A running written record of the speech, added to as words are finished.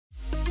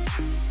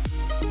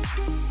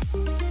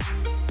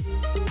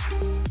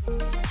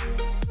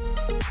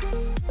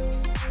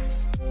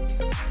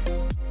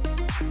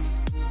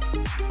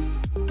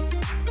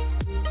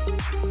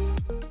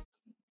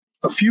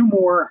few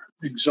more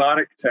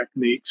exotic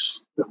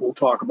techniques that we'll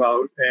talk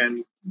about,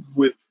 and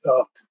with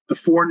the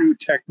 4 new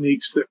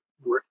techniques that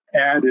were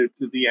added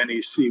to the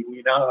NEC,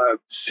 we now have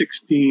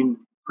 16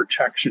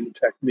 protection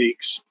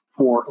techniques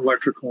for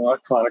electrical and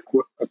electronic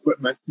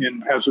equipment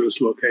in hazardous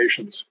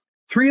locations.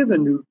 3 of the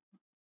new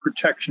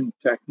protection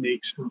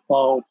techniques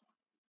involve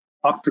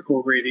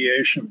optical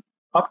radiation.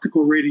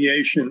 Optical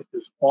radiation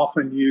is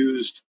often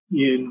used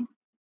in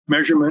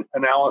measurement,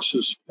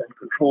 analysis, and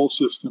control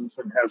systems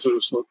in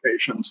hazardous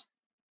locations,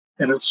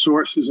 and its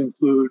sources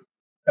include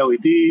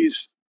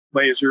LEDs,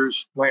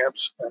 lasers,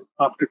 lamps, and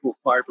optical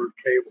fiber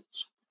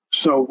cables.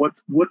 So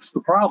what's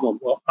the problem?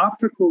 Well,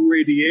 optical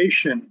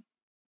radiation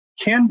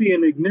can be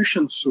an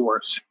ignition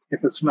source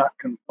if it's not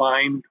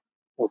confined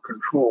or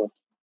controlled,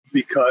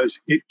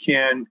 because it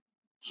can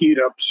heat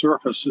up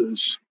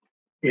surfaces,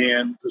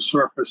 and the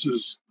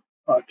surfaces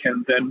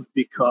can then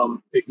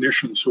become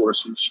ignition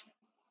sources.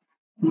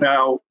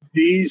 Now,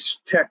 these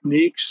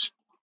techniques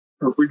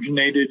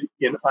originated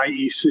in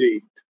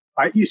IEC.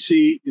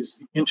 IEC is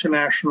the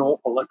International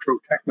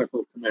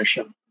Electrotechnical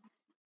Commission.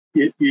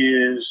 It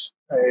is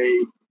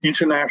an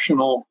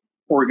international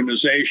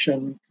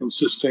organization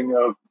consisting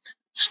of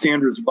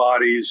standards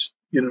bodies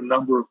in a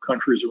number of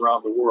countries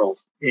around the world,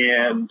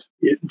 and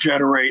it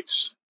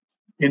generates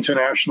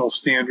international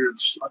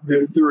standards.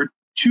 There are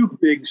 2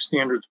 big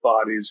standards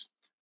bodies.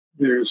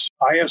 There's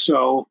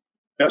ISO,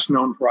 best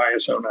known for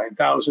ISO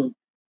 9000,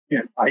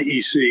 and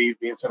IEC,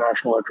 the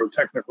International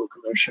Electrotechnical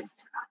Commission.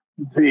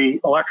 The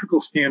electrical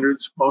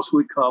standards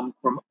mostly come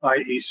from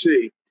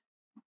IEC,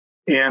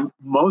 and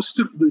most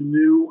of the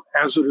new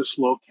hazardous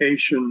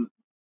location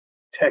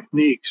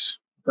techniques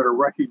that are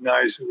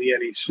recognized in the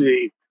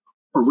NEC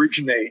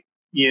originate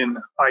in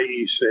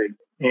IEC,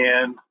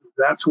 and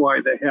that's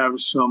why they have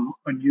some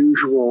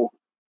unusual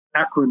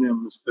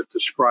acronyms that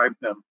describe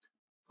them.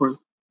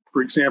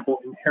 For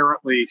example,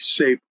 inherently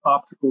safe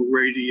optical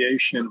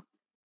radiation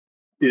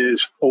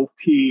is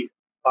OPIS.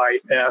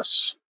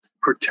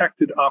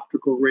 Protected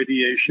optical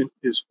radiation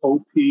is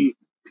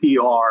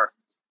OPPR.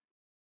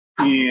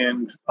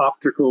 And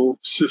optical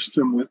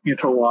system with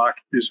interlock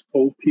is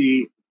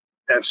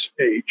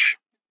OPSH.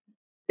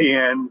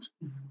 And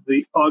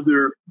the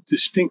other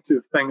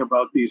distinctive thing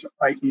about these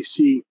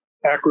IEC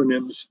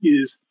acronyms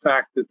is the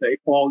fact that they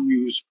all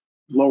use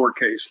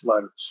lowercase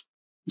letters.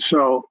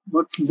 So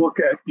let's look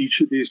at each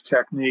of these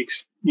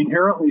techniques.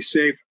 Inherently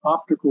safe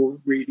optical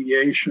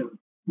radiation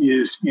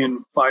is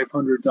in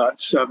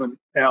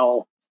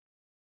 500.7L,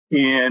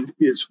 and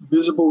it's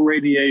visible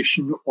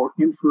radiation or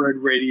infrared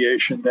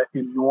radiation that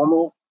in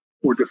normal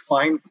or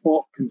defined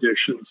fault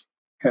conditions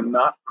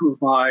cannot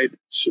provide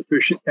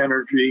sufficient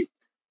energy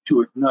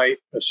to ignite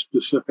a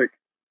specific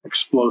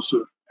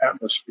explosive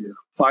atmosphere.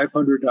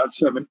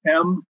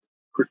 500.7M,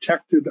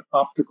 protected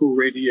optical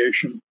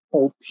radiation,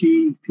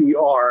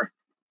 OPPR,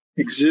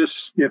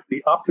 exists if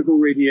the optical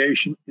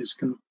radiation is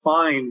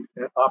confined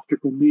in an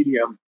optical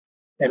medium,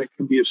 and it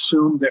can be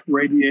assumed that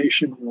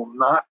radiation will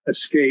not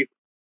escape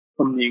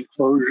from the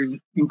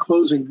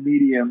enclosing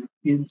medium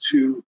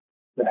into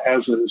the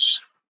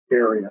hazardous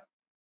area.